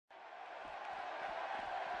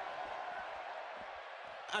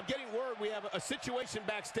I'm getting word we have a situation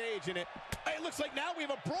backstage, and it looks like now we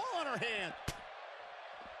have a brawl on our hand.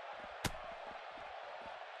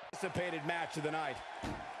 Anticipated match of the night.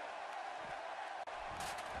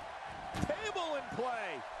 Table in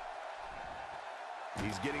play.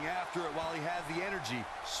 He's getting after it while he has the energy.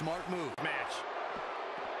 Smart move. Match.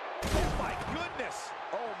 Oh, my goodness.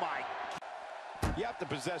 Oh, my. You have to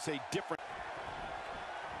possess a different...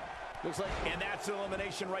 Looks like... And that's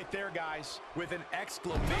elimination right there, guys. With an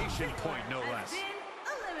exclamation point, no less.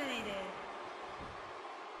 Eliminated.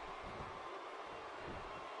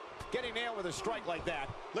 Getting nailed with a strike like that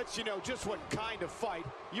lets you know just what kind of fight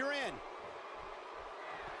you're in.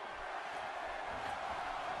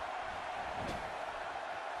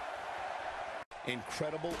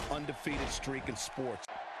 Incredible undefeated streak in sports.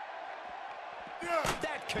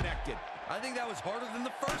 That connected. I think that was harder than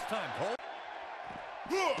the first time, Cole.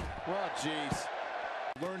 Well, jeez.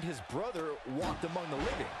 Learned his brother walked among the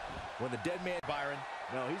living. When the dead man, Byron,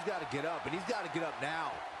 no, he's got to get up, and he's got to get up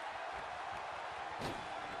now.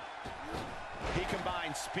 He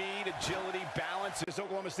combined speed, agility, balance. This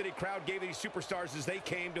Oklahoma City crowd gave these superstars as they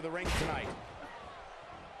came to the ring tonight.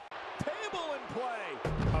 Table in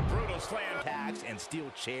play. A brutal slam. Tags and steel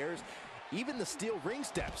chairs, even the steel ring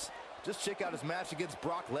steps. Just check out his match against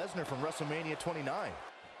Brock Lesnar from WrestleMania 29.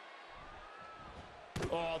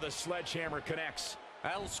 Oh, the sledgehammer connects.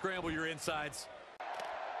 That'll scramble your insides.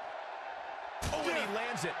 Oh, and he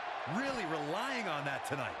lands it. Really relying on that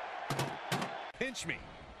tonight. Pinch me,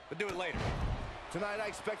 but do it later. Tonight, I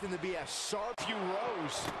expect him to be a sharp Few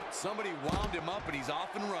rows. Somebody wound him up, and he's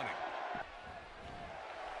off and running.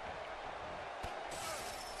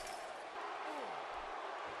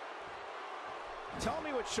 Tell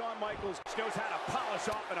me what Shawn Michaels knows how to polish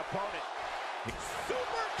off an opponent.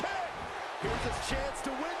 Super kick! Here's his chance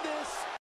to win